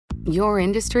Your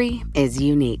industry is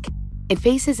unique. It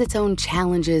faces its own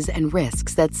challenges and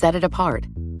risks that set it apart.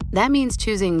 That means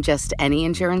choosing just any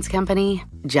insurance company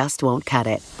just won't cut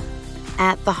it.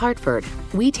 At The Hartford,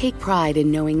 we take pride in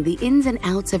knowing the ins and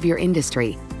outs of your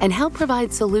industry and help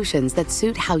provide solutions that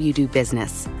suit how you do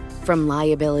business. From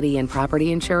liability and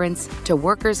property insurance to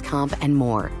workers' comp and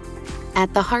more.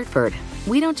 At The Hartford,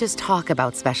 we don't just talk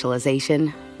about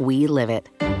specialization, we live it.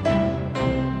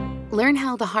 Learn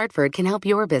how The Hartford can help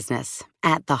your business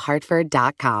at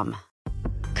thehartford.com.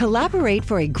 Collaborate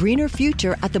for a greener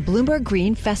future at the Bloomberg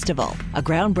Green Festival, a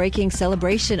groundbreaking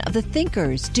celebration of the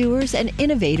thinkers, doers, and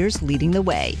innovators leading the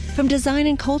way. From design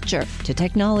and culture to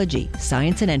technology,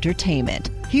 science, and entertainment.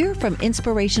 Hear from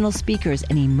inspirational speakers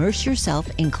and immerse yourself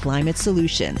in climate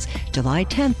solutions. July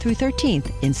 10th through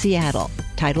 13th in Seattle.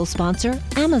 Title sponsor,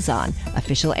 Amazon.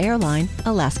 Official airline,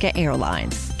 Alaska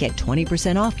Airlines. Get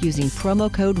 20% off using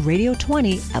promo code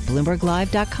radio20 at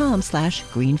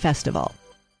bloomberglive.com/Green Festival.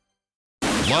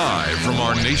 Live from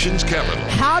our nation's capital.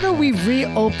 How do we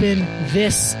reopen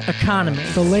this economy?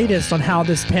 The latest on how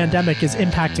this pandemic is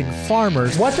impacting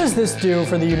farmers. What does this do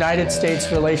for the United States'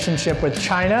 relationship with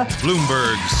China?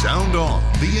 Bloomberg Sound On.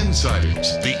 The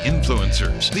insiders, the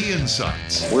influencers, the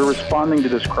insights. We're responding to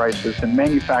this crisis, and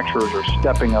manufacturers are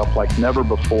stepping up like never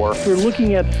before. We're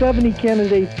looking at 70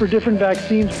 candidates for different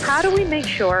vaccines. How do we make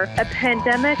sure a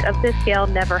pandemic of this scale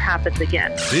never happens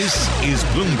again? This is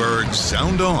Bloomberg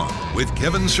Sound On with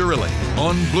Kevin Cirilli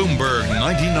on Bloomberg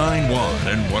 99.1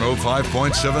 and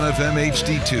 105.7 FM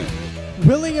HD2.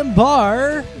 William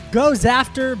Barr goes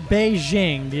after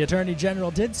Beijing. The Attorney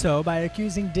General did so by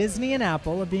accusing Disney and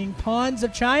Apple of being pawns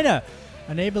of China,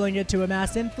 enabling it to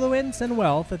amass influence and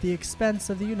wealth at the expense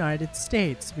of the United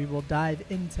States. We will dive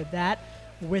into that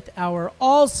with our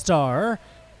all-star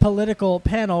political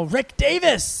panel. Rick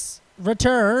Davis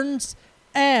returns,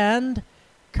 and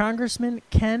Congressman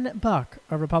Ken Buck,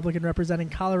 a Republican representing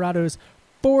Colorado's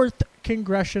 4th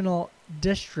Congressional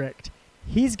District.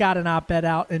 He's got an op-ed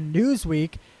out in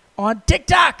Newsweek on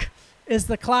TikTok. Is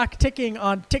the clock ticking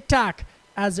on TikTok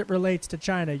as it relates to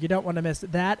China? You don't want to miss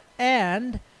that.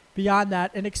 And beyond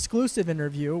that, an exclusive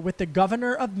interview with the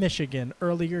governor of Michigan.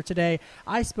 Earlier today,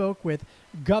 I spoke with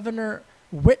Governor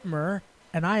Whitmer,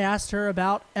 and I asked her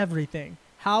about everything.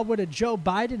 How would a Joe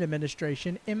Biden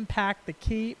administration impact the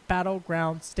key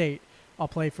battleground state? I'll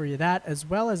play for you that, as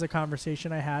well as a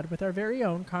conversation I had with our very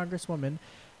own Congresswoman,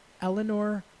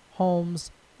 Eleanor Holmes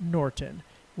Norton,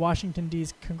 Washington,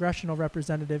 D.C. congressional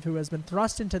representative who has been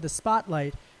thrust into the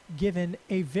spotlight given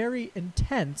a very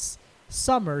intense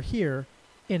summer here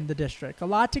in the district. A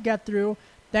lot to get through.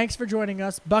 Thanks for joining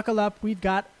us. Buckle up. We've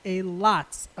got a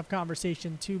lots of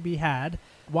conversation to be had.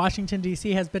 Washington,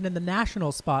 D.C. has been in the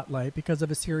national spotlight because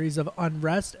of a series of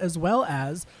unrest, as well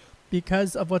as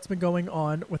because of what's been going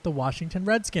on with the Washington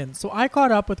Redskins. So I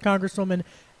caught up with Congresswoman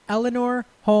Eleanor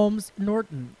Holmes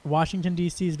Norton, Washington,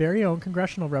 D.C.'s very own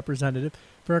congressional representative,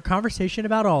 for a conversation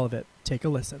about all of it. Take a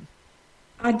listen.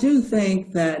 I do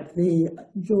think that the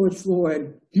George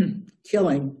Floyd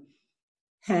killing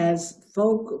has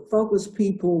focused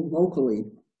people locally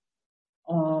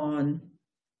on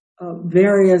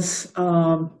various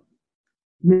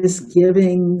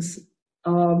misgivings,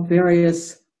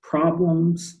 various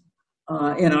problems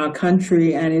in our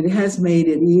country, and it has made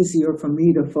it easier for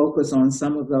me to focus on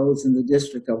some of those in the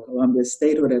District of Columbia,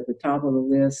 statehood at the top of the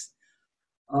list.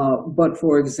 But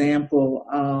for example,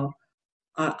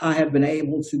 I have been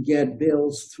able to get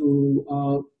bills through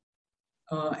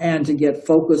and to get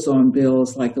focus on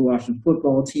bills like the Washington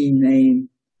football team name.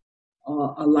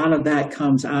 A lot of that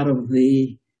comes out of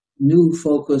the new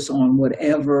focus on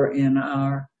whatever in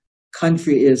our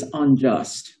country is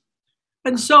unjust.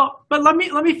 And so, but let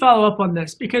me follow up on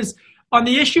this, because on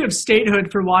the issue of statehood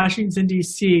for Washington,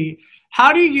 D.C.,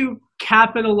 how do you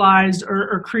capitalize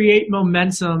or create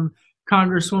momentum,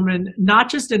 Congresswoman, not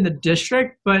just in the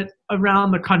district, but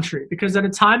around the country? Because at a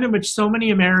time in which so many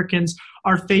Americans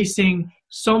are facing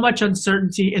so much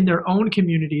uncertainty in their own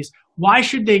communities, why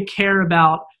should they care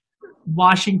about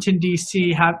Washington,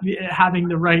 D.C. having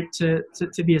the right to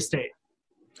be a state?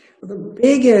 The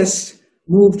biggest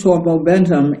move toward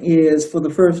momentum is, for the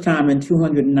first time in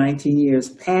 219 years,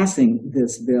 passing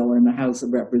this bill in the House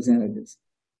of Representatives.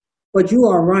 But you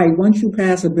are right. Once you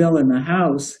pass a bill in the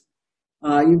House,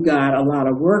 you've got a lot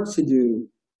of work to do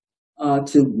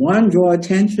to, one, draw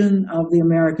attention of the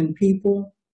American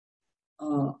people,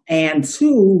 and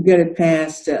two, get it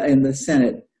passed in the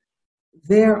Senate.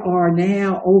 There are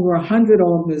now over 100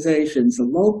 organizations,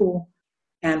 local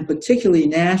and particularly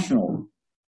national,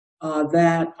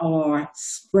 that are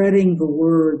spreading the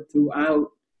word throughout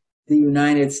the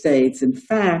United States. In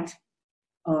fact,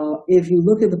 if you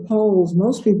look at the polls,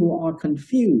 most people are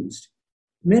confused.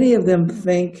 Many of them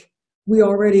think we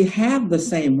already have the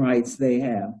same rights they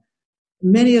have.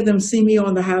 Many of them see me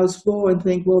on the House floor and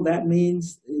think, well, that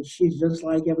means she's just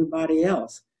like everybody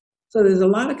else. So there's a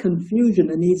lot of confusion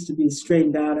that needs to be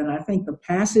straightened out, and I think the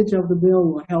passage of the bill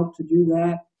will help to do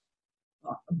that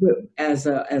as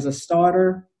a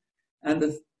starter. And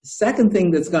the second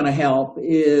thing that's going to help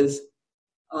is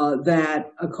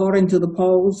that according to the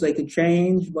polls, they could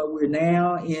change, but we're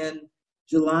now in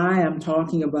July. I'm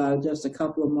talking about just a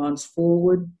couple of months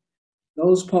forward.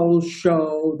 Those polls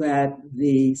show that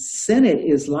the Senate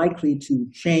is likely to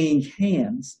change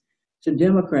hands to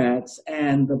Democrats,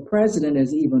 and the president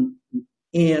is even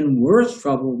in worse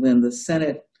trouble than the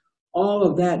Senate. All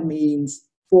of that means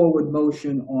forward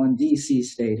motion on D.C.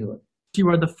 statehood. You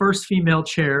are the first female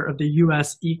chair of the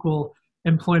U.S. Equal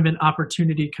Employment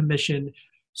Opportunity Commission.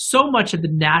 So much of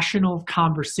the national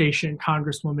conversation,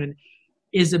 Congresswoman,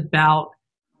 is about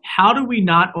how do we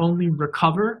not only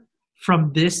recover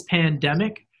from this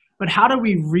pandemic, but how do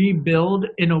we rebuild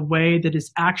in a way that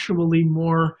is actually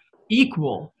more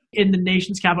equal in the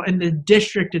nation's capital, in the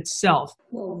district itself?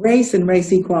 Well, race and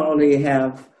race equality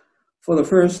have, for the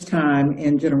first time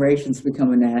in generations,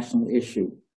 become a national issue.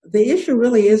 The issue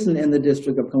really isn't in the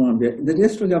District of Columbia. The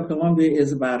District of Columbia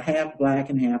is about half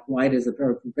black and half white. It's a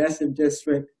very progressive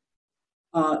district.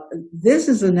 This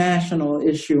is a national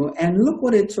issue, and look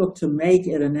what it took to make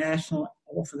it a national,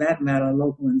 or for that matter, a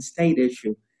local and state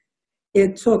issue.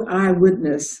 It took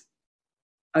eyewitness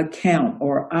account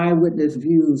or eyewitness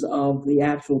views of the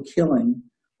actual killing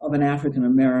of an African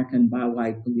American by a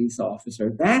white police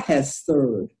officer. That has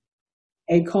stirred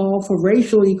a call for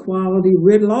racial equality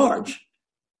writ large.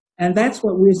 And that's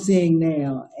what we're seeing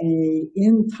now, an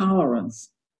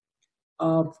intolerance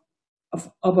of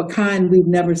a kind we've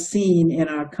never seen in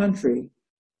our country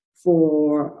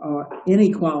for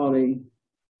inequality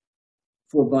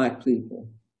for Black people.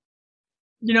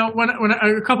 You know, when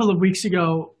a couple of weeks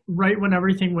ago, right when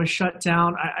everything was shut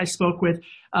down, I spoke with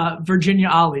Virginia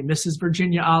Ali, Mrs.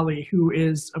 Virginia Ali, who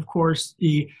is, of course,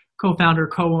 the co-founder,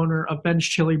 co-owner of Ben's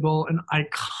Chili Bowl, an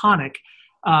iconic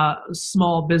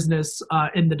small business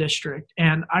in the district.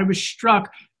 And I was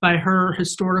struck by her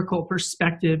historical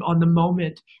perspective on the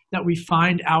moment that we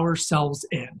find ourselves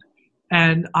in.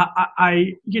 And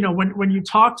I you know, when you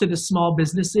talk to the small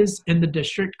businesses in the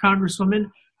district, Congresswoman,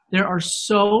 there are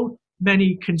so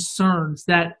many concerns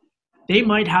that they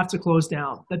might have to close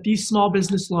down, that these small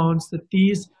business loans, that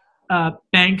these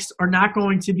banks are not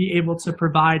going to be able to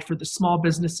provide for the small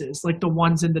businesses like the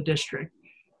ones in the district.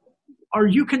 Are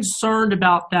you concerned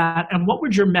about that? And what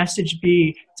would your message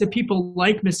be to people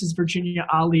like Mrs. Virginia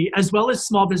Ali, as well as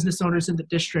small business owners in the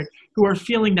district who are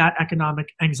feeling that economic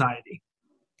anxiety?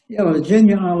 Yeah,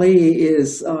 Virginia Ali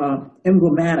is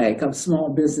emblematic of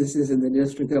small businesses in the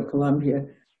District of Columbia.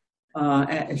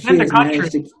 And she has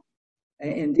managed to,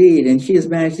 indeed, and she has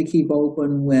managed to keep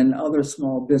open when other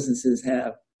small businesses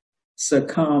have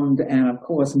succumbed. And of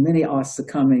course, many are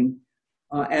succumbing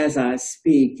as I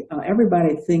speak.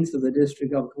 Everybody thinks of the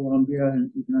District of Columbia,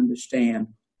 and you can understand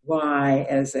why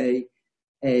as a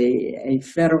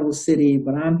federal city,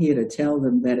 but I'm here to tell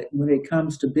them that when it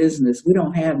comes to business, we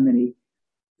don't have many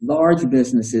large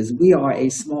businesses. We are a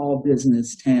small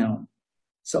business town.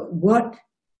 So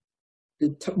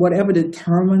whatever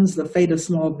determines the fate of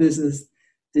small business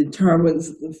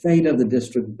determines the fate of the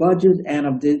district budget and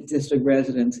of district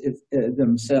residents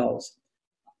themselves.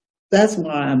 That's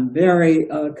why I'm very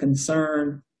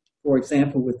concerned, for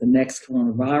example, with the next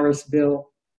coronavirus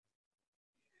bill,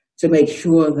 to make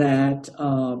sure that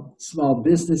small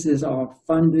businesses are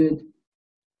funded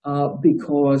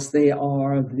because they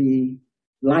are the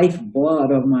lifeblood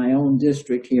of my own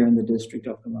district here in the District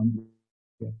of Columbia.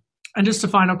 And just a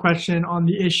final question on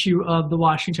the issue of the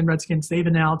Washington Redskins. They've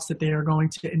announced that they are going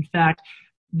to, in fact,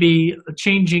 be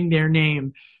changing their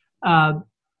name.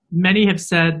 Many have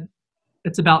said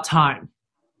it's about time.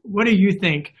 What do you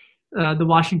think the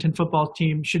Washington football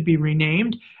team should be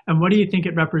renamed? And what do you think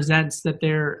it represents that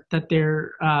they're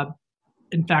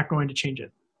in fact going to change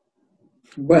it?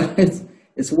 Well,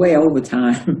 it's way over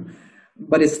time,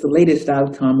 but it's the latest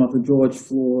outcome of the George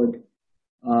Floyd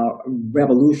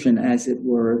revolution, as it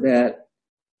were, that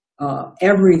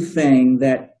everything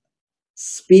that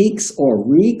speaks or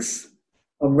reeks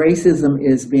of racism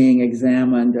is being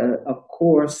examined. Of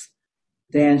course,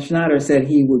 Dan Schneider said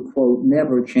he would, quote,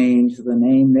 never change the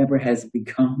name, never has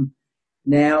become.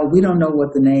 Now, we don't know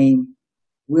what the name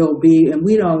will be, and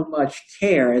we don't much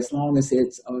care as long as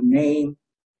it's a name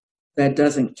that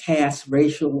doesn't cast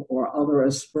racial or other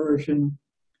aspersion.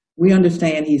 We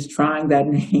understand he's trying that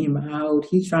name out.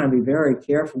 He's trying to be very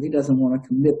careful. He doesn't want to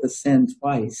commit the sin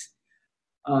twice.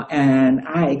 And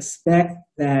I expect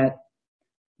that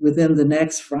within the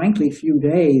next, frankly, few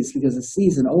days, because the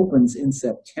season opens in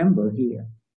September here,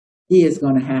 he is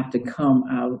going to have to come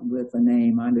out with a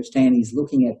name. I understand he's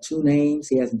looking at 2 names.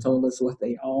 He hasn't told us what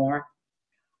they are,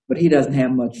 but he doesn't have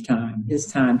much time. His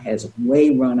time has way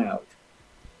run out.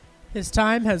 His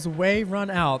time has way run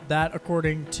out. That,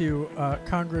 according to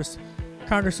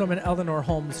Congresswoman Eleanor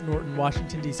Holmes Norton,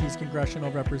 Washington, D.C.'s congressional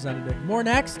representative. More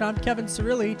next. I'm Kevin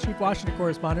Cirilli, Chief Washington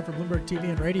Correspondent for Bloomberg TV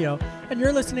and Radio, and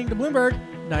you're listening to Bloomberg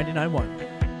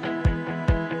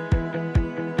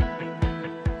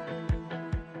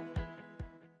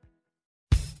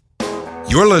 99.1.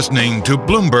 You're listening to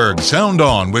Bloomberg Sound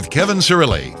On with Kevin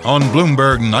Cirilli on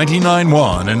Bloomberg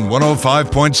 99.1 and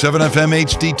 105.7 FM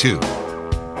HD2.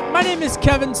 My name is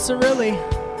Kevin Cirilli.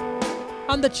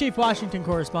 I'm the Chief Washington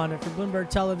Correspondent for Bloomberg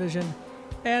Television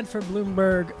and for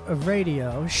Bloomberg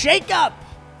Radio. Shake up!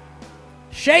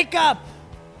 Shake up!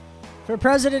 For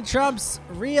President Trump's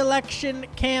re-election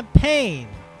campaign.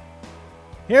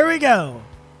 Here we go.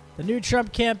 The new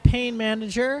Trump campaign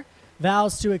manager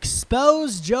vows to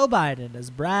expose Joe Biden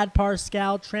as Brad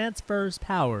Parscale transfers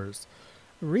powers.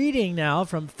 Reading now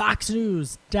from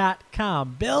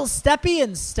FoxNews.com. Bill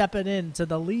Stepien stepping into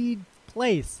the lead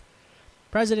place.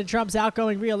 President Trump's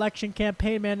outgoing re-election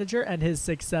campaign manager and his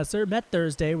successor met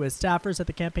Thursday with staffers at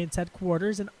the campaign's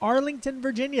headquarters in Arlington,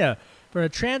 Virginia, for a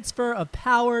transfer of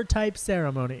power type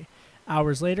ceremony.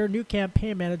 Hours later, new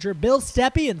campaign manager Bill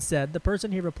Stepien said the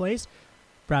person he replaced,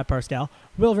 Brad Parscale,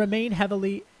 will remain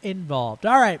heavily involved.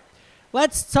 All right,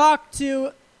 let's talk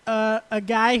to a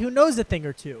guy who knows a thing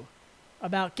or two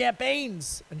about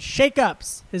campaigns and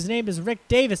shakeups. His name is Rick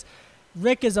Davis.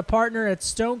 Rick is a partner at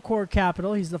Stonecourt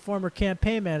Capital. He's the former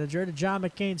campaign manager to John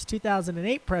McCain's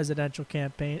 2008 presidential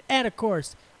campaign, and, of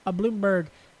course, a Bloomberg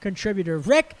contributor.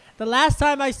 Rick, the last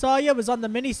time I saw you was on the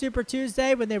Mini Super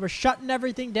Tuesday when they were shutting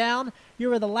everything down. You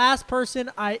were the last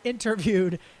person I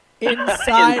interviewed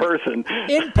inside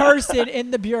in person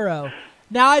in the bureau.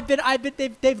 Now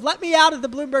they've let me out of the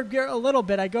Bloomberg Bureau a little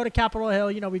bit. I go to Capitol Hill.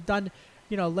 We've done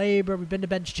labor. We've been to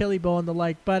Ben's Chili Bowl and the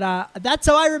like. But that's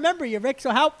how I remember you, Rick.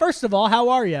 So first of all, how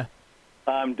are you?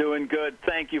 I'm doing good.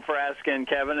 Thank you for asking,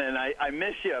 Kevin. And I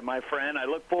miss you, my friend. I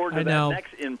look forward to that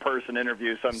next in-person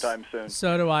interview sometime soon.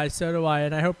 So do I.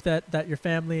 And I hope that your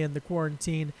family and the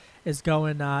quarantine is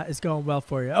going well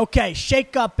for you. Okay,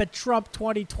 shake up at Trump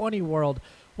 2020 world.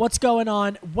 What's going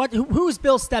on? Who's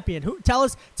Bill Stepien?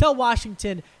 Tell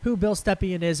Washington who Bill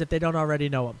Stepien is if they don't already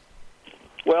know him.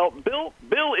 Well, Bill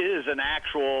is an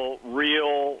actual,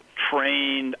 real,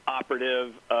 trained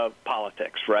operative of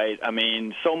politics, right? I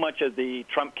mean, so much of the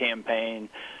Trump campaign,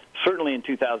 certainly in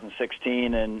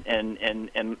 2016,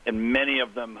 and many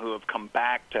of them who have come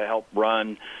back to help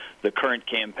run the current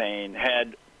campaign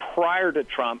had, prior to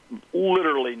Trump,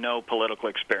 literally no political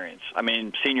experience. I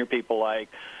mean, senior people like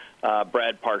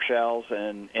Brad Parscale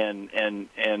and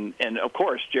of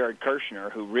course Jared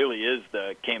Kushner, who really is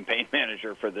the campaign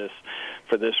manager for this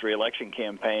re-election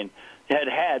campaign,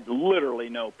 had literally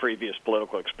no previous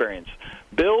political experience.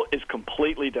 Bill is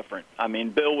completely different. I mean,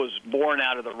 Bill was born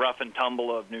out of the rough and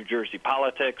tumble of New Jersey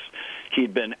politics.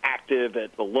 He'd been active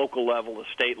at the local level, the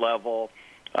state level.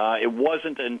 It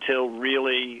wasn't until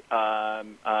really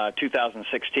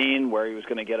 2016 where he was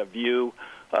going to get a view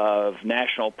of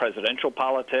national presidential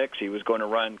politics. He was going to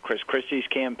run Chris Christie's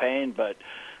campaign, but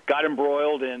got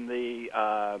embroiled in the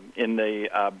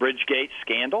Bridgegate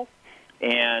scandal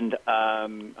and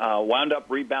wound up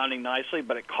rebounding nicely,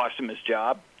 but it cost him his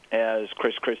job as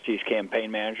Chris Christie's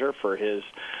campaign manager for his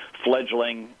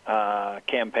fledgling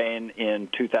campaign in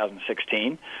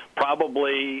 2016.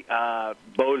 Probably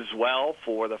bodes well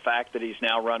for the fact that he's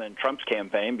now running Trump's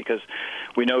campaign, because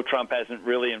we know Trump hasn't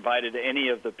really invited any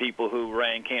of the people who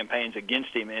ran campaigns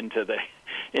against him into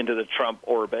the Trump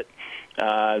orbit.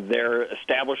 They're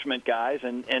establishment guys,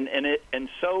 and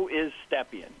so is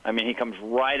Stepien. I mean, he comes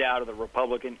right out of the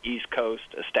Republican East Coast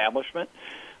establishment.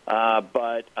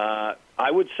 But I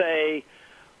would say,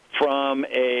 from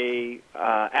a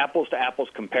apples-to-apples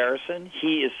comparison,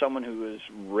 he is someone who is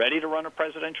ready to run a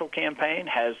presidential campaign,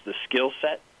 has the skill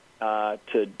set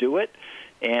to do it,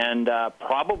 and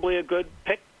probably a good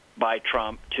pick by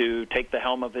Trump to take the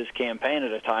helm of his campaign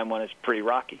at a time when it's pretty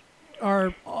rocky.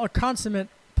 Our consummate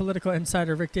political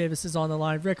insider, Rick Davis, is on the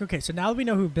line. Rick, okay, so now that we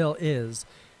know who Bill is,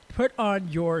 put on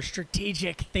your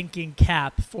strategic thinking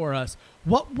cap for us.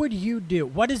 What would you do?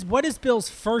 What is Bill's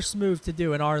first move to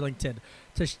do in Arlington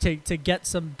to get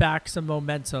some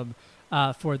momentum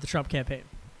for the Trump campaign?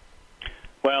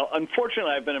 Well,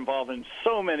 unfortunately, I've been involved in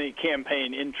so many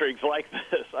campaign intrigues like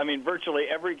this. I mean, virtually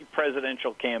every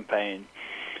presidential campaign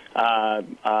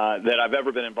that I've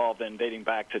ever been involved in, dating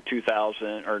back to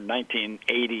 2000 or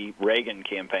 1980 Reagan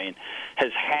campaign,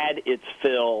 has had its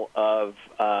fill of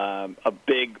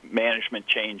big management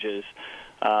changes,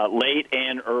 late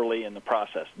and early in the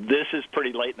process. This is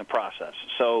pretty late in the process.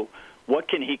 So what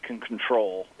can he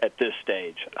control at this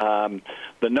stage?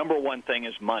 The number one thing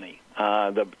is money.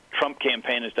 The Trump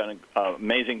campaign has done an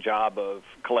amazing job of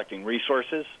collecting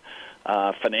resources,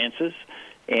 finances,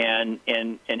 and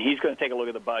he's going to take a look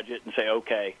at the budget and say,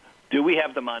 okay, do we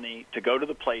have the money to go to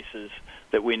the places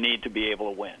that we need to be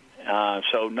able to win?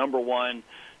 So number one,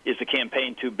 is the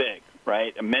campaign too big,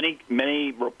 right?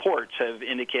 Many reports have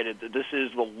indicated that this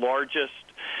is the largest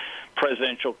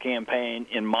presidential campaign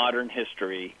in modern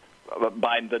history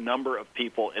by the number of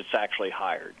people it's actually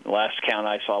hired. The last count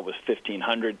I saw was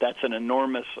 1,500. That's an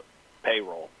enormous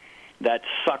payroll. That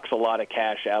sucks a lot of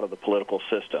cash out of the political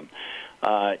system.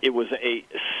 It was a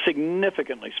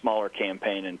significantly smaller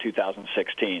campaign in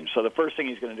 2016. So the first thing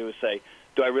he's going to do is say,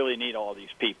 do I really need all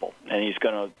these people? And he's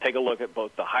going to take a look at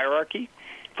both the hierarchy,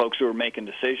 folks who are making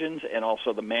decisions, and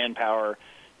also the manpower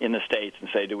in the states and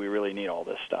say, do we really need all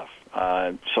this stuff?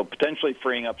 So potentially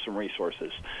freeing up some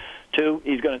resources. Two,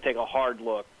 he's going to take a hard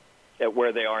look at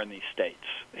where they are in these states.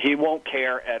 He won't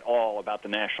care at all about the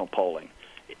national polling.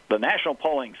 The national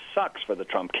polling sucks for the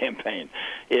Trump campaign.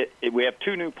 We have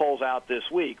two new polls out this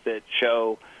week that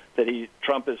show that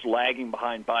Trump is lagging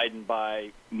behind Biden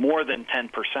by more than 10%,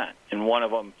 and one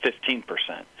of them 15%.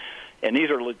 And these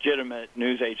are legitimate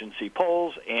news agency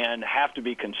polls and have to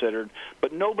be considered.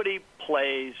 But nobody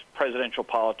plays presidential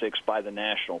politics by the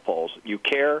national polls. You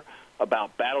care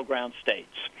about battleground states.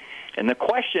 And the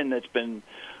question that's been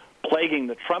plaguing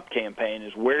the Trump campaign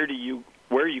is where are you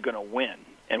going to win?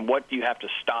 And what do you have to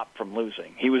stop from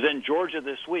losing? He was in Georgia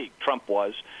this week, Trump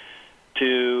was,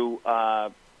 to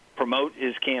promote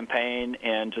his campaign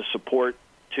and to support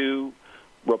two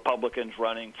Republicans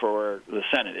running for the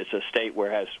Senate. It's a state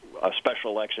where it has a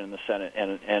special election in the Senate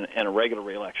and a regular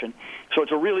re-election. So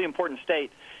it's a really important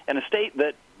state, and a state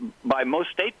that, by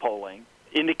most state polling,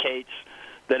 indicates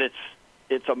that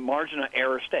it's a margin of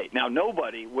error state. Now,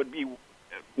 nobody would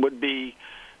be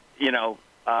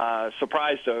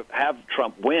surprised to have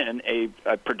Trump win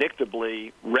a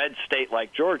predictably red state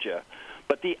like Georgia.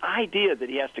 But the idea that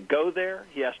he has to go there,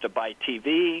 he has to buy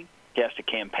TV, he has to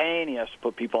campaign, he has to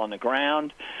put people on the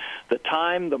ground, the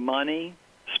time, the money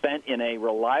spent in a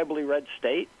reliably red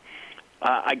state,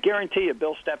 I guarantee you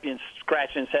Bill Stepien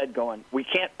scratching his head going, we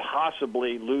can't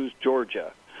possibly lose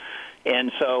Georgia.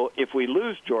 And so if we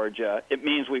lose Georgia, it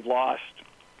means we've lost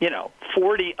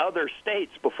 40 other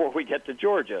states before we get to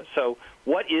Georgia. So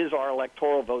what is our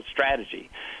electoral vote strategy?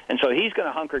 And so he's going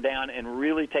to hunker down and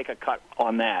really take a cut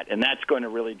on that, and that's going to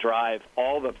really drive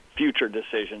all the future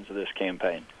decisions of this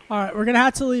campaign. All right, we're going to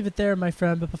have to leave it there, my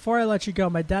friend. But before I let you go,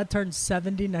 my dad turns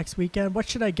 70 next weekend. What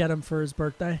should I get him for his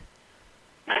birthday?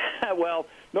 Well,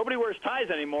 nobody wears ties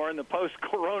anymore in the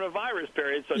post-coronavirus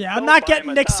period. So yeah, I'm not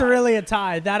getting Nick Cirilli a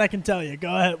tie. That I can tell you.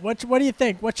 Go ahead. What do you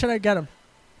think? What should I get him?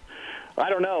 I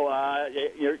don't know.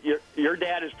 Your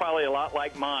dad is probably a lot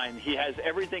like mine. He has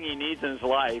everything he needs in his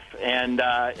life, and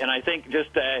I think just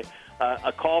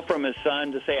a call from his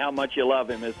son to say how much you love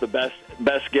him is the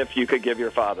best gift you could give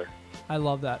your father. I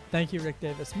love that. Thank you, Rick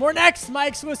Davis. More next. My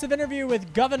exclusive interview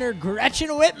with Governor Gretchen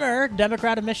Whitmer,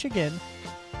 Democrat of Michigan.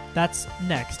 That's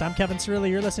next. I'm Kevin Cirilli.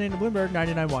 You're listening to Bloomberg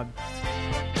 99.1.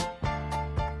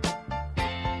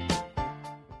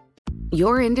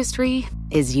 Your industry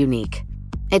is unique.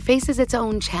 It faces its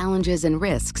own challenges and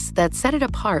risks that set it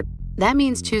apart. That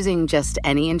means choosing just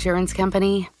any insurance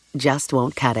company just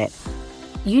won't cut it.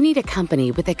 You need a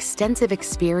company with extensive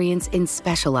experience in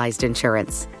specialized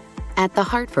insurance. At The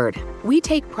Hartford, we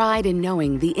take pride in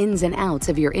knowing the ins and outs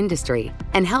of your industry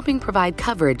and helping provide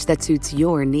coverage that suits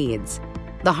your needs.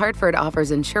 The Hartford offers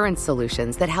insurance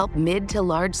solutions that help mid to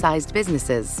large-sized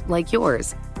businesses like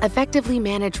yours effectively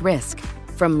manage risk,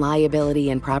 from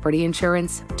liability and property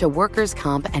insurance to workers'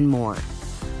 comp and more.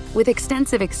 With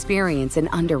extensive experience in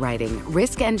underwriting,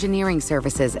 risk engineering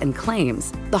services, and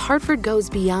claims, The Hartford goes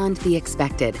beyond the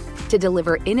expected to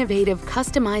deliver innovative,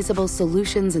 customizable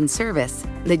solutions and service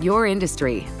that your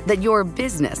industry, that your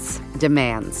business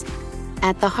demands.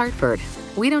 At The Hartford,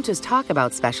 we don't just talk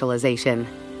about specialization,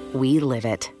 we live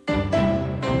it.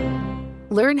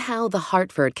 Learn how The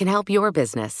Hartford can help your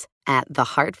business at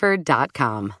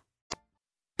thehartford.com.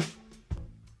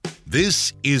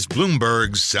 This is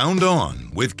Bloomberg's Sound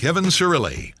On with Kevin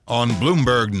Cirilli on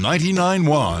Bloomberg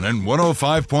 99.1 and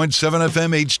 105.7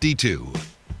 FM HD2.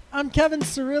 I'm Kevin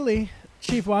Cirilli.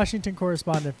 chief Washington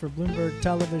correspondent for Bloomberg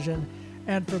Television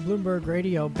and for Bloomberg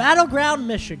Radio. Battleground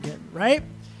Michigan, right?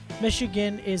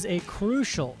 Michigan is a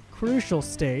crucial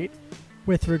state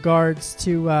with regards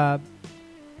to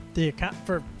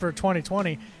for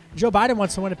 2020. Joe Biden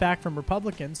wants to win it back from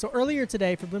Republicans. So earlier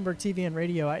today for Bloomberg TV and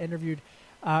Radio, I interviewed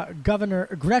Governor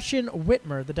Gretchen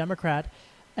Whitmer, the Democrat,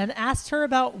 and asked her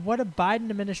about what a Biden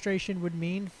administration would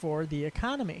mean for the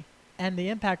economy and the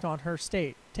impact on her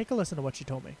state. Take a listen to what she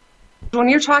told me. When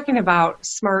you're talking about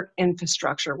smart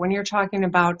infrastructure, when you're talking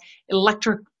about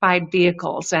electrified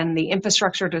vehicles and the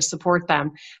infrastructure to support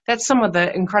them, that's some of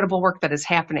the incredible work that is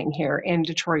happening here in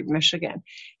Detroit, Michigan.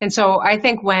 And so I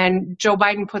think when Joe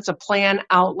Biden puts a plan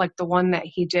out like the one that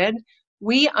he did,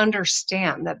 we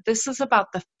understand that this is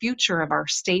about the future of our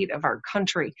state, of our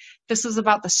country. This is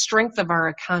about the strength of our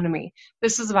economy.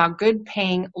 This is about good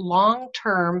paying,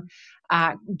 long-term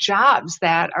jobs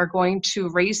that are going to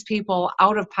raise people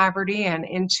out of poverty and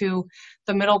into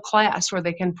the middle class where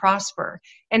they can prosper.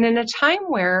 And in a time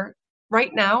where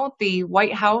right now the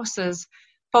White House is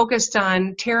focused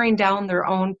on tearing down their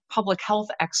own public health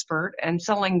expert and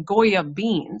selling Goya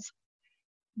beans,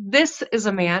 this is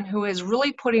a man who is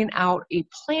really putting out a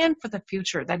plan for the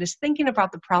future that is thinking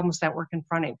about the problems that we're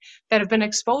confronting, that have been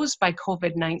exposed by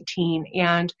COVID-19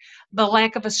 and the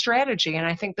lack of a strategy. And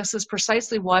I think this is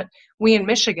precisely what we in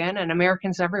Michigan and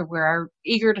Americans everywhere are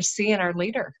eager to see in our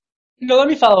leader. Let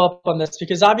me follow up on this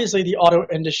because obviously the auto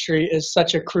industry is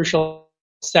such a crucial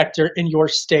sector in your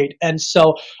state. And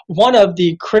so one of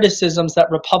the criticisms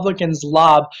that Republicans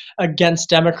lob against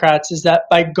Democrats is that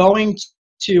by going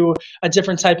to a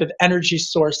different type of energy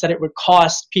source that it would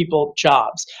cost people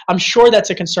jobs. I'm sure that's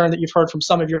a concern that you've heard from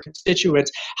some of your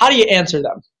constituents. How do you answer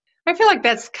them? I feel like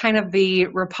that's kind of the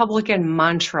Republican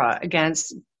mantra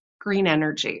against green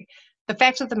energy. The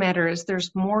fact of the matter is there's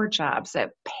more jobs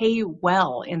that pay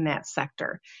well in that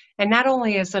sector. And not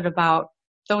only is it about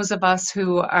those of us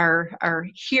who are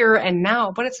here and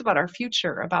now, but it's about our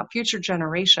future, about future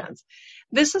generations.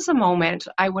 This is a moment,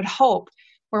 I would hope,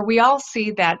 where we all see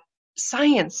that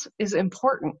science is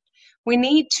important. We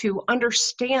need to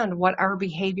understand what our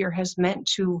behavior has meant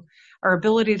to our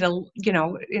ability to,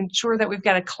 ensure that we've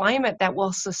got a climate that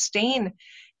will sustain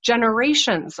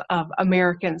generations of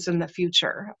Americans in the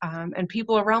future and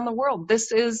people around the world. This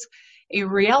is a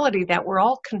reality that we're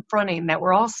all confronting, that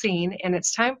we're all seeing, and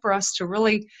it's time for us to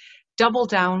really double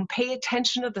down, pay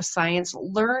attention to the science,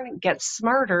 learn, get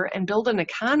smarter, and build an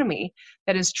economy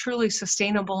that is truly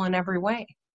sustainable in every way.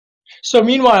 So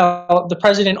meanwhile, the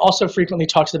president also frequently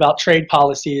talks about trade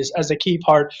policies as a key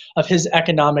part of his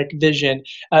economic vision.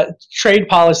 Trade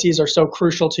policies are so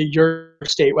crucial to your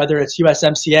state, whether it's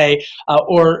USMCA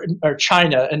or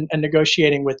China and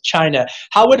negotiating with China.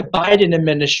 How would a Biden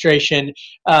administration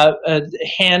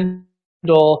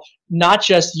handle not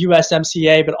just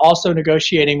USMCA, but also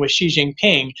negotiating with Xi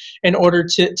Jinping in order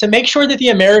to make sure that the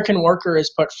American worker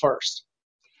is put first?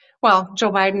 Well,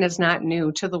 Joe Biden is not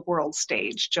new to the world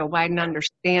stage. Joe Biden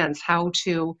understands how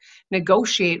to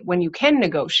negotiate when you can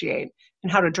negotiate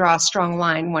and how to draw a strong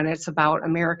line when it's about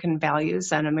American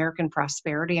values and American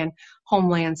prosperity and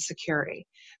homeland security.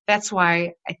 That's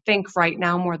why I think right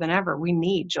now more than ever, we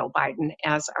need Joe Biden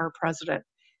as our president.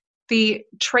 The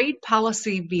trade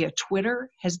policy via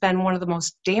Twitter has been one of the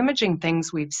most damaging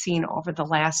things we've seen over the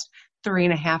last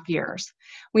 3.5 years.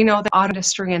 We know the auto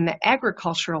industry and the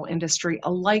agricultural industry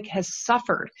alike has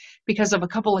suffered because of a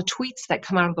couple of tweets that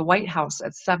come out of the White House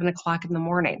at 7 o'clock in the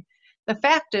morning. The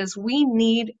fact is we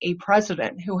need a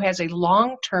president who has a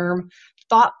long-term,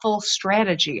 thoughtful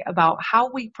strategy about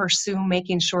how we pursue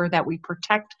making sure that we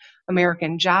protect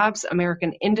American jobs,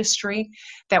 American industry,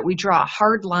 that we draw a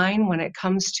hard line when it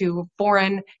comes to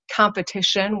foreign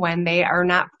competition when they are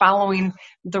not following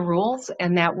the rules,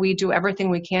 and that we do everything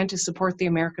we can to support the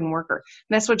American worker.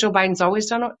 And that's what Joe Biden's always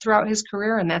done throughout his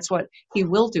career, and that's what he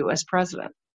will do as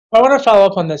president. I want to follow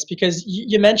up on this because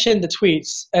you mentioned the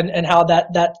tweets and how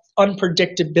that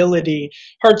unpredictability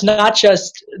hurts not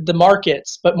just the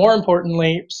markets, but more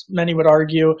importantly, many would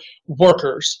argue,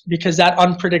 workers, because that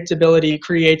unpredictability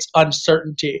creates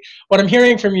uncertainty. What I'm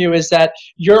hearing from you is that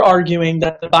you're arguing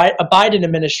that a Biden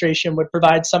administration would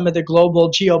provide some of the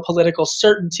global geopolitical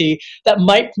certainty that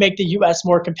might make the U.S.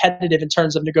 more competitive in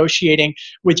terms of negotiating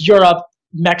with Europe,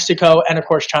 Mexico, and of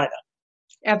course, China.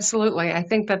 Absolutely. I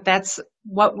think that that's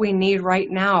what we need right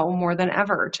now more than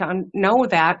ever, to know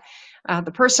that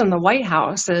the person in the White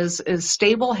House is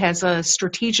stable, has a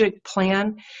strategic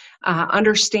plan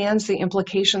understands the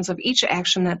implications of each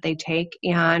action that they take,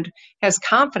 and has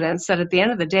confidence that at the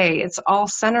end of the day, it's all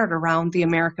centered around the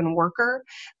American worker,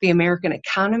 the American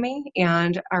economy,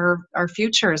 and our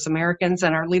future as Americans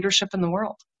and our leadership in the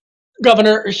world.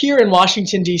 Governor, here in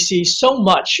Washington, D.C., so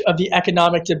much of the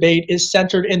economic debate is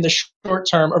centered in the short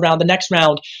term around the next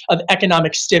round of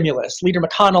economic stimulus. Leader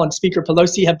McConnell and Speaker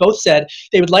Pelosi have both said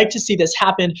they would like to see this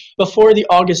happen before the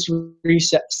August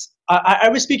recess. I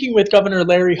was speaking with Governor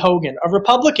Larry Hogan, a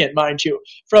Republican, mind you,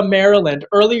 from Maryland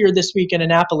earlier this week in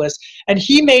Annapolis, and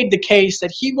he made the case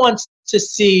that he wants to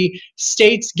see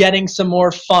states getting some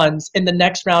more funds in the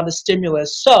next round of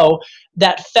stimulus so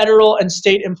that federal and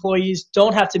state employees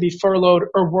don't have to be furloughed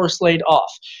or worse, laid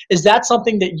off. Is that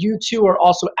something that you two are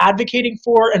also advocating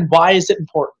for, and why is it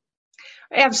important?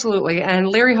 Absolutely. And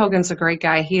Larry Hogan's a great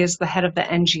guy. He is the head of the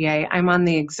NGA. I'm on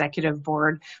the executive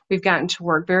board. We've gotten to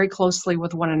work very closely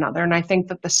with one another. And I think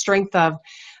that the strength of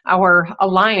our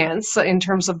alliance in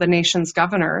terms of the nation's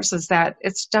governors is that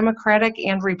it's Democratic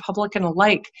and Republican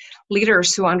alike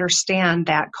leaders who understand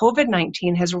that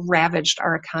COVID-19 has ravaged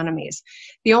our economies.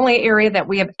 The only area that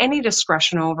we have any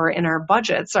discretion over in our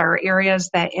budgets are areas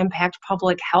that impact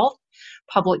public health,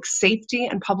 public safety,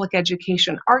 and public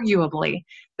education, arguably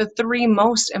the three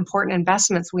most important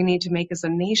investments we need to make as a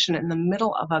nation in the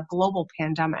middle of a global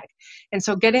pandemic. And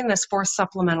so getting this fourth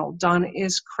supplemental done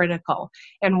is critical.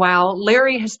 And while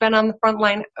Larry has been on the front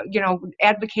line,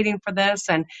 advocating for this,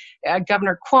 and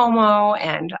Governor Cuomo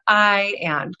and I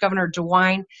and Governor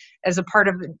DeWine as a part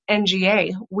of the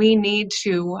NGA, we need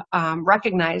to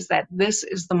recognize that this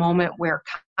is the moment where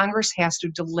Congress has to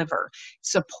deliver,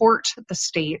 support the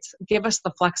states, give us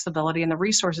the flexibility and the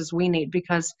resources we need,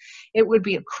 because it would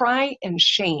be a cry and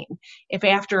shame if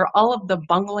after all of the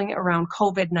bungling around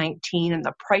COVID-19 and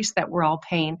the price that we're all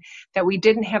paying, that we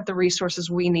didn't have the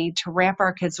resources we need to wrap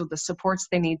our kids with the supports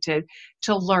they need to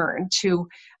learn, to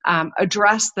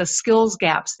address the skills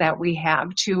gaps that we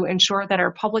have, to ensure that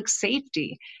our public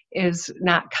safety is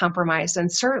not compromised,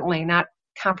 and certainly not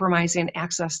compromising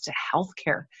access to health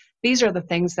care. These are the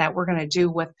things that we're going to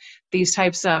do with these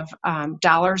types of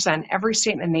dollars, and every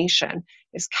state in the nation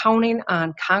is counting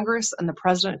on Congress and the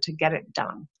president to get it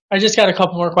done. I just got a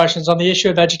couple more questions on the issue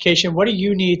of education. What do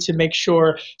you need to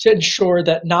ensure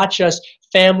that not just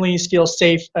families feel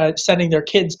safe sending their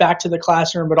kids back to the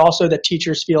classroom, but also that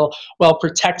teachers feel well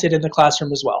protected in the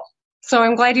classroom as well? So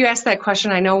I'm glad you asked that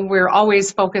question. I know we're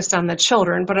always focused on the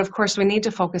children, but of course we need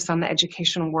to focus on the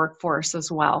education workforce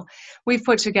as well. We've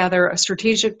put together a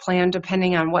strategic plan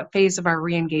depending on what phase of our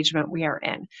re-engagement we are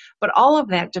in. But all of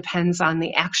that depends on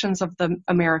the actions of the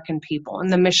American people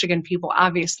and the Michigan people,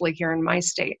 obviously here in my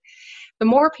state. The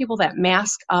more people that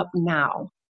mask up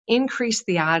now increase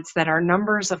the odds that our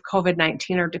numbers of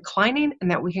COVID-19 are declining,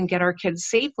 and that we can get our kids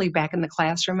safely back in the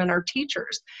classroom, and our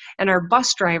teachers and our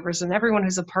bus drivers and everyone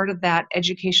who's a part of that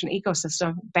education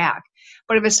ecosystem back.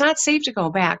 But if it's not safe to go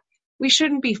back, we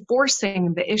shouldn't be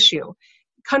forcing the issue.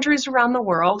 Countries around the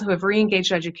world who have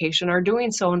re-engaged education are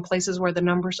doing so in places where the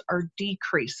numbers are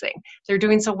decreasing. They're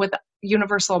doing so with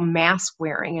universal mask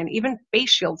wearing and even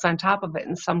face shields on top of it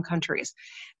in some countries.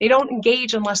 They don't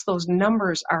engage unless those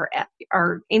numbers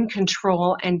are in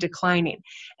control and declining.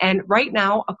 And right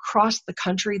now, across the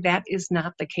country, that is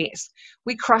not the case.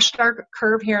 We crushed our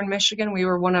curve here in Michigan. We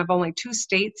were one of only 2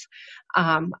 states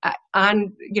on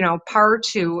par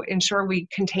to ensure we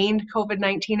contained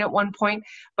COVID-19 at one point,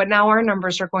 but now our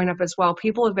numbers are going up as well.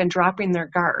 People have been dropping their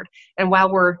guard. And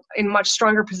while we're in much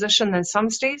stronger position than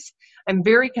some states, I'm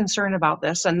very concerned about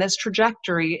this, and this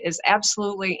trajectory is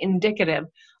absolutely indicative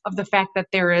of the fact that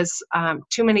there is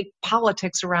too many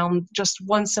politics around just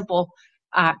one simple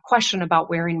question about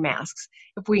wearing masks.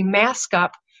 If we mask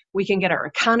up, we can get our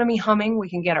economy humming, we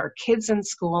can get our kids in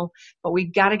school, but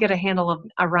we've got to get a handle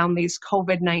around these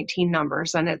COVID-19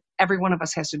 numbers, and every one of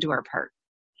us has to do our part.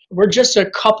 We're just a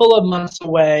couple of months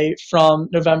away from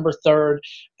November 3rd,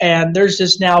 and there's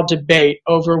this now debate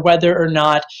over whether or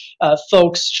not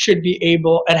folks should be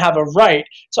able and have a right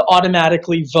to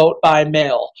automatically vote by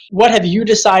mail. What have you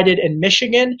decided in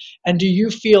Michigan, and do you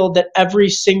feel that every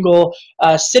single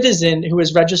citizen who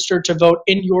is registered to vote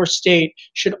in your state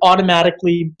should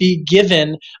automatically be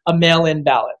given a mail-in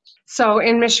ballot? So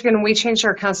in Michigan, we changed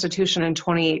our constitution in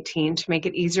 2018 to make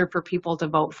it easier for people to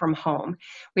vote from home.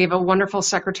 We have a wonderful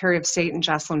Secretary of State in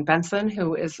Jocelyn Benson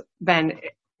who has been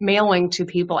mailing to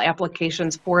people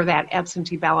applications for that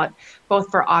absentee ballot, both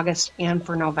for August and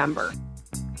for November.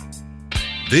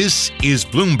 This is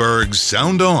Bloomberg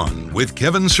Sound On with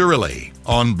Kevin Cirilli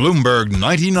on Bloomberg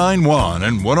 99.1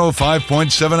 and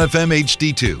 105.7 FM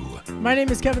HD2. My name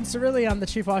is Kevin Cirilli. I'm the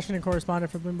chief Washington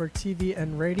correspondent for Bloomberg TV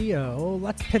and Radio.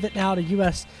 Let's pivot now to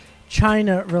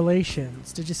U.S.-China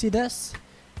relations. Did you see this?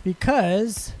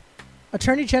 Because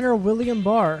Attorney General William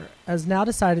Barr has now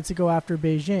decided to go after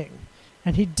Beijing.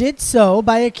 And he did so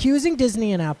by accusing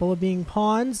Disney and Apple of being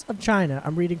pawns of China,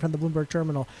 I'm reading from the Bloomberg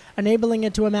Terminal, enabling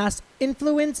it to amass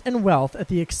influence and wealth at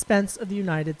the expense of the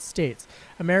United States.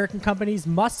 American companies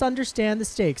must understand the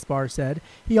stakes, Barr said.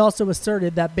 He also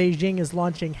asserted that Beijing is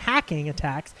launching hacking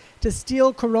attacks to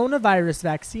steal coronavirus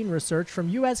vaccine research from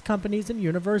U.S. companies and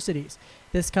universities.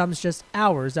 This comes just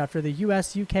hours after the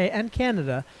U.S., UK, and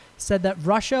Canada said that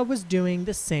Russia was doing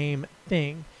the same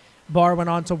thing. Barr went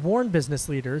on to warn business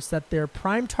leaders that they're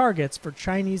prime targets for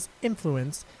Chinese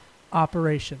influence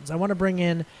operations. I want to bring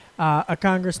in a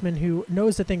congressman who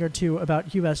knows a thing or two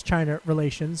about U.S.-China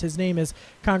relations. His name is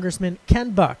Congressman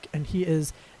Ken Buck, and he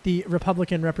is the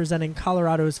Republican representing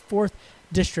Colorado's 4th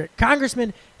District.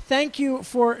 Congressman, thank you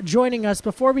for joining us.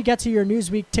 Before we get to your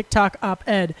Newsweek TikTok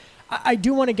op-ed, I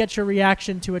do want to get your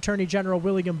reaction to Attorney General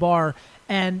William Barr,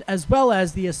 and as well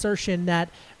as the assertion that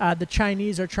the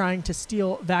Chinese are trying to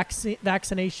steal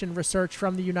vaccination research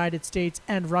from the United States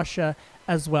and Russia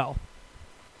as well.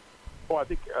 Well, I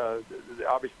think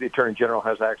obviously the Attorney General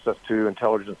has access to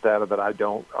intelligence data that I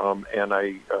don't, and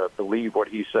I believe what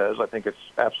he says. I think it's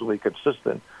absolutely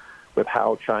consistent with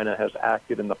how China has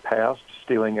acted in the past,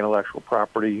 stealing intellectual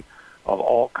property of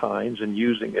all kinds and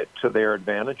using it to their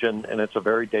advantage, and it's a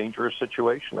very dangerous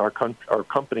situation. Our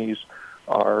companies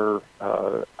are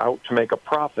out to make a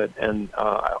profit, and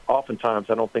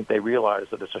oftentimes I don't think they realize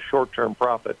that it's a short-term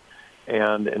profit,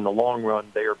 and in the long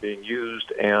run they are being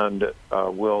used and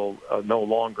will no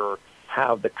longer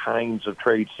have the kinds of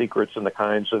trade secrets and the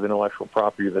kinds of intellectual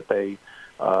property that they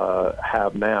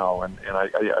have now. And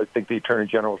I think the Attorney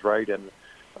General is right in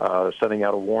sending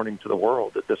out a warning to the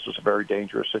world that this is a very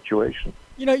dangerous situation.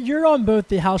 You know, you're on both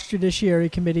the House Judiciary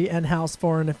Committee and House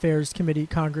Foreign Affairs Committee,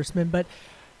 Congressman, but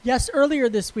yes, earlier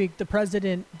this week, the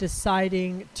president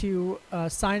deciding to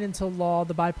sign into law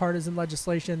the bipartisan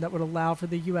legislation that would allow for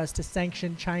the U.S. to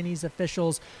sanction Chinese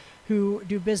officials who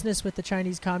do business with the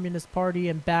Chinese Communist Party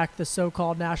and back the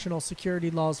so-called national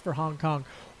security laws for Hong Kong.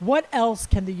 What else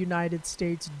can the United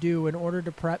States do in order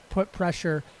to put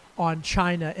pressure on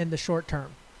China in the short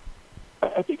term?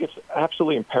 I think it's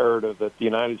absolutely imperative that the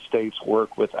United States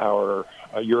work with our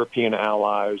European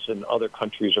allies and other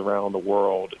countries around the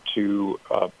world to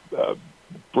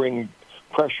bring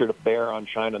pressure to bear on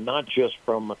China, not just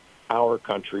from our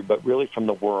country, but really from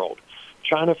the world.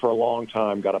 China for a long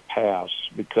time got a pass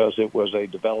because it was a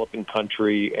developing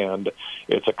country and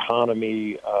its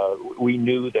economy. We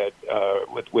knew that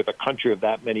with a country of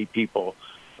that many people,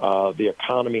 the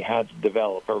economy had to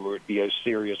develop or it would be a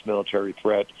serious military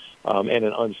threat and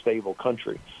an unstable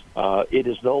country. It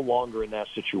is no longer in that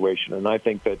situation, and I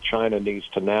think that China needs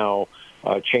to now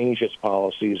change its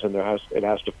policies, and it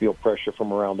has to feel pressure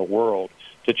from around the world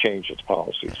to change its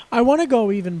policies. I want to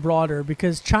go even broader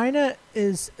because China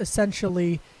is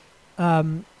essentially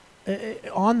on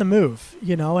the move,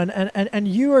 you know, and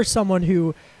you are someone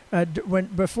who,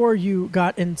 before you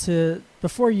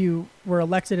were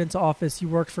elected into office, you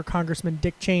worked for Congressman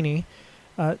Dick Cheney,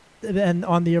 and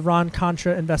on the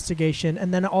Iran-Contra investigation,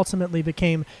 and then ultimately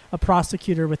became a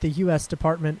prosecutor with the U.S.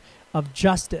 Department of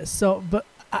Justice. So, but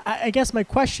I guess my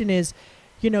question is,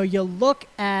 you know, you look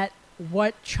at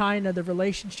what China, the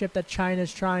relationship that China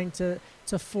is trying to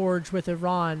forge with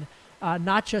Iran,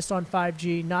 not just on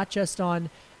 5G, not just on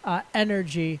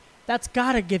energy, that's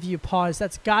got to give you pause.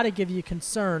 That's got to give you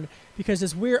concern, because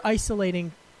as we're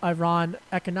isolating Iran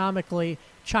economically,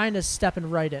 China's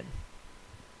stepping right in.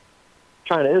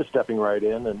 China is stepping right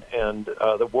in, and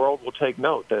the world will take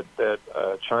note that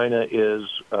China is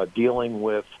dealing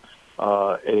with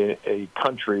a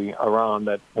country, Iran,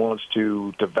 that wants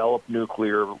to develop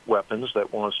nuclear weapons,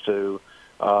 that wants to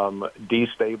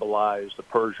destabilize the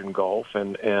Persian Gulf,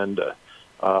 and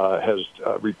has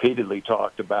repeatedly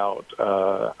talked about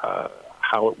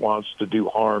how it wants to do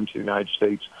harm to the United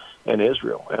States and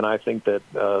Israel. And I think that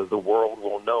the world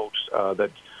will note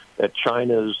that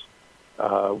China's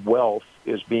wealth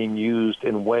is being used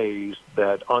in ways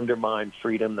that undermine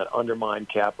freedom, that undermine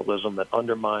capitalism, that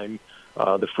undermine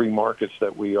the free markets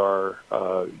that we are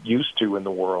used to in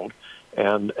the world.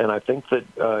 And I think that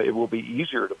it will be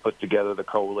easier to put together the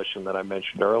coalition that I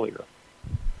mentioned earlier.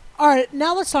 All right,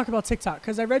 now let's talk about TikTok,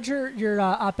 because I read your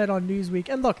op-ed on Newsweek.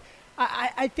 And look,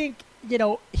 I think, you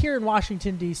know, here in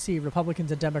Washington, D.C.,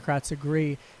 Republicans and Democrats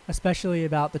agree, especially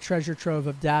about the treasure trove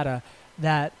of data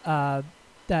that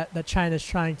that China's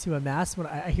trying to amass. When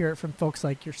I hear it from folks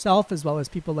like yourself, as well as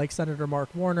people like Senator Mark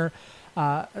Warner,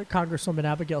 Congresswoman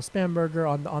Abigail Spanberger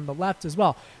on the left as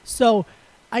well. So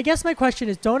I guess my question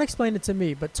is, don't explain it to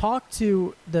me, but talk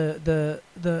to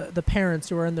the parents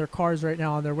who are in their cars right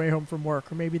now on their way home from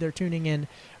work, or maybe they're tuning in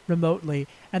remotely,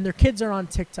 and their kids are on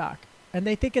TikTok, and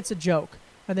they think it's a joke,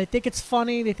 and they think it's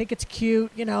funny, they think it's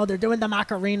cute, they're doing the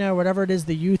Macarena, or whatever it is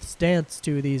the youths dance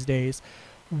to these days.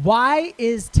 Why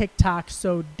is TikTok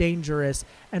so dangerous,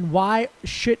 and why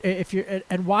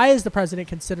is the president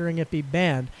considering it be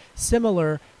banned,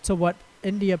 similar to what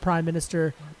India Prime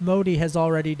Minister Modi has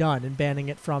already done in banning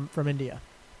it from India?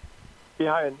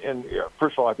 Yeah, and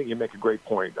first of all, I think you make a great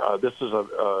point.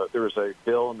 There is a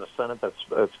bill in the Senate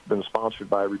that's been sponsored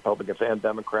by Republicans and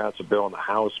Democrats, a bill in the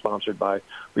House sponsored by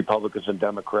Republicans and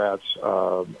Democrats,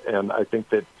 and I think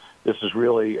that this is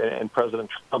really, and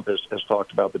President Trump has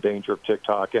talked about the danger of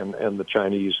TikTok and the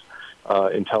Chinese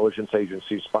intelligence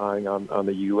agencies spying on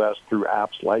the U.S. through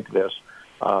apps like this.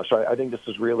 So I think this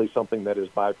is really something that is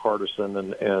bipartisan,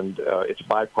 and it's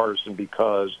bipartisan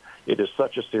because it is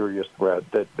such a serious threat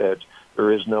that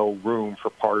there is no room for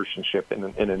partisanship in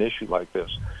an issue like this.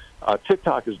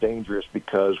 TikTok is dangerous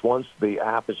because once the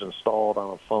app is installed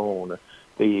on a phone,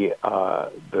 the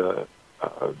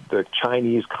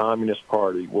Chinese Communist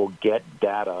Party will get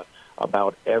data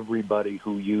about everybody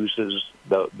who uses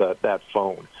that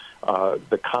phone,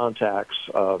 the contacts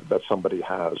that somebody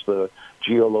has, the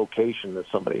geolocation that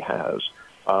somebody has,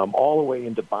 all the way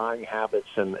into buying habits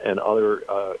and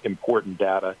other important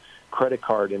data, credit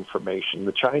card information.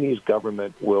 The Chinese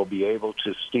government will be able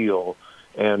to steal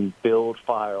and build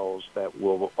files that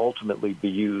will ultimately be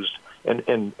used.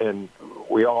 And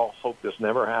we all hope this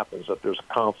never happens, that there's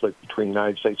a conflict between the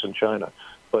United States and China.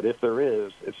 But if there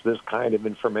is, it's this kind of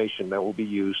information that will be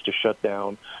used to shut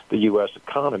down the U.S.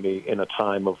 economy in a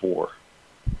time of war.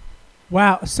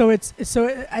 Wow. So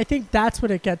I think that's what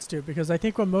it gets to, because I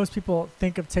think when most people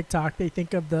think of TikTok, they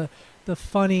think of the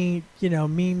funny,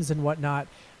 memes and whatnot,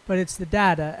 but it's the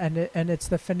data and it's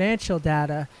the financial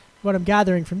data. What I'm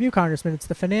gathering from you, Congressman, it's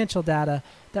the financial data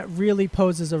that really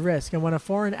poses a risk. And when a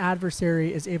foreign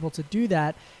adversary is able to do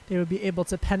that, they would be able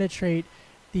to penetrate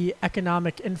the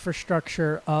economic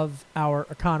infrastructure of our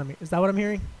economy. Is that what I'm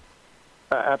hearing?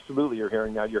 Absolutely, you're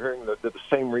hearing that. You're hearing the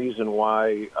same reason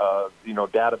why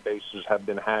databases have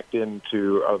been hacked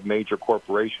into of major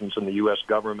corporations in the U.S.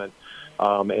 government,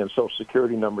 and Social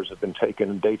Security numbers have been taken,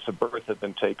 and dates of birth have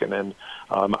been taken, and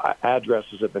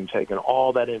addresses have been taken.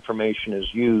 All that information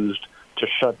is used to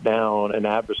shut down an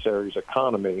adversary's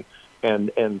economy,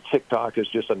 and TikTok is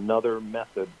just another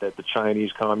method that the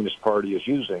Chinese Communist Party is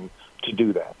using to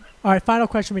do that. All right, final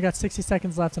question. We got 60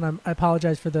 seconds left, and I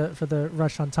apologize for the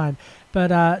rush on time.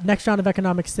 But next round of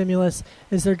economic stimulus,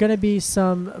 is there going to be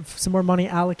some more money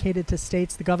allocated to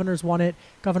states? The governors want it.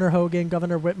 Governor Hogan,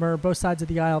 Governor Whitmer, both sides of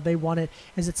the aisle, they want it.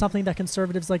 Is it something that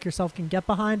conservatives like yourself can get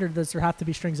behind, or does there have to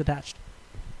be strings attached?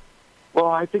 Well,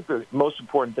 I think the most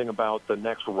important thing about the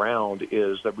next round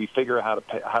is that we figure out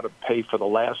how to pay for the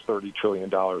last $30 trillion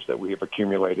that we have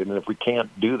accumulated. And if we can't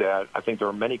do that, I think there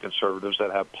are many conservatives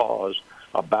that have pause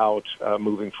about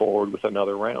moving forward with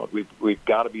another round. We've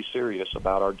got to be serious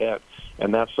about our debt,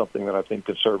 and that's something that I think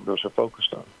conservatives are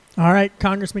focused on. All right,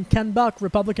 Congressman Ken Buck,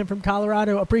 Republican from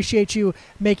Colorado, appreciate you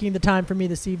making the time for me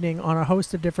this evening on a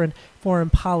host of different foreign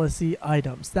policy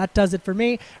items. That does it for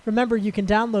me. Remember, you can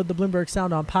download the Bloomberg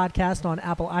Sound On podcast on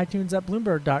Apple iTunes at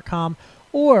Bloomberg.com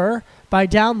or by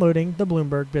downloading the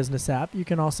Bloomberg Business app. You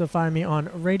can also find me on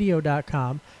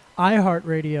Radio.com,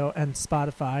 iHeartRadio, and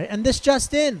Spotify. And this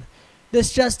just in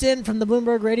from the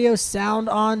Bloomberg Radio Sound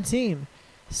On team.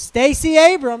 Stacey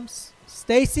Abrams,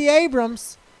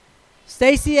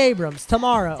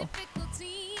 tomorrow.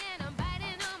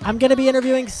 I'm going to be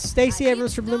interviewing Stacey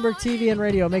Abrams from Bloomberg TV and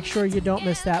Radio. Make sure you don't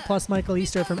miss that. Plus Michael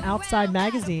Easter from Outside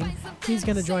Magazine. He's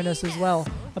going to join us as well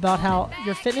about how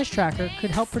your fitness tracker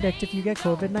could help predict if you get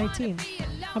COVID-19.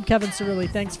 I'm Kevin Cirilli.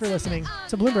 Thanks for listening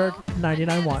to Bloomberg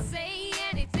 99.1.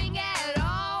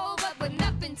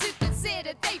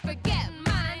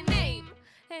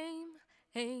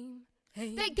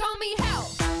 They call me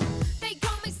help. They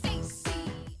call me Stacey.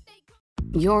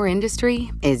 Your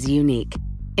industry is unique.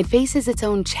 It faces its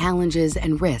own challenges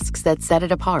and risks that set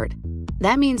it apart.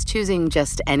 That means choosing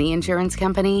just any insurance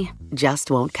company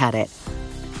just won't cut it.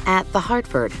 At The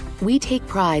Hartford, we take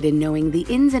pride in knowing the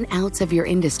ins and outs of your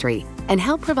industry and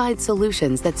help provide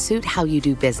solutions that suit how you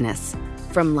do business.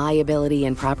 From liability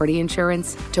and property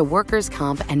insurance to workers'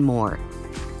 comp and more.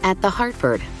 At The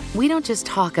Hartford, we don't just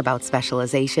talk about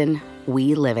specialization,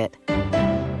 we live it.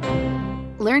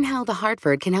 Learn how The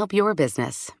Hartford can help your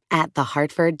business at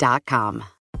thehartford.com.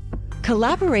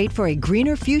 Collaborate for a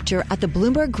greener future at the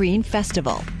Bloomberg Green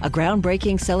Festival, a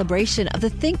groundbreaking celebration of the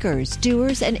thinkers,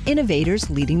 doers, and innovators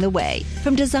leading the way.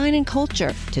 From design and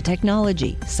culture to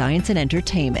technology, science, and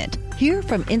entertainment. Hear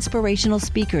from inspirational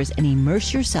speakers and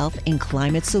immerse yourself in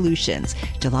climate solutions.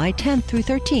 July 10th through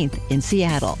 13th in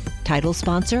Seattle. Title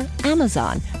sponsor,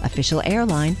 Amazon. Official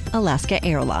airline, Alaska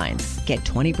Airlines. Get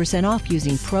 20% off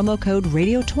using promo code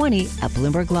radio20 at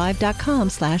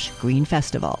BloombergLive.com/Green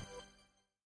Festival.